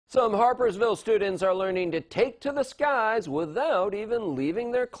Some Harpursville students are learning to take to the skies without even leaving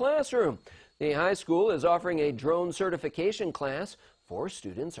their classroom. The high school is offering a drone certification class. 4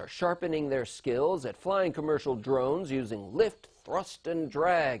 students are sharpening their skills at flying commercial drones using lift, thrust, and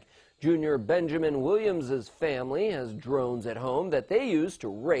drag. Junior Benjamin Williams' family has drones at home that they use to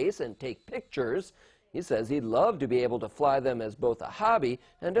race and take pictures. He says he'd love to be able to fly them as both a hobby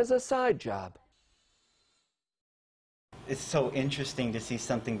and as a side job. It's so interesting to see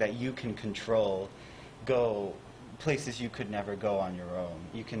something that you can control go places you could never go on your own.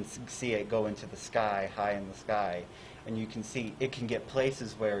 You can see it go into the sky, high in the sky, and you can see it can get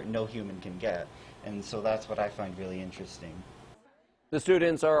places where no human can get. And so that's what I find really interesting. The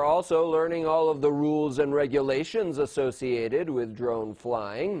students are also learning all of the rules and regulations associated with drone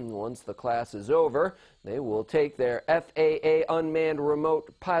flying. Once the class is over, they will take their FAA Unmanned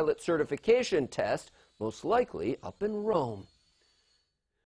Remote Pilot Certification test, most likely up in Rome.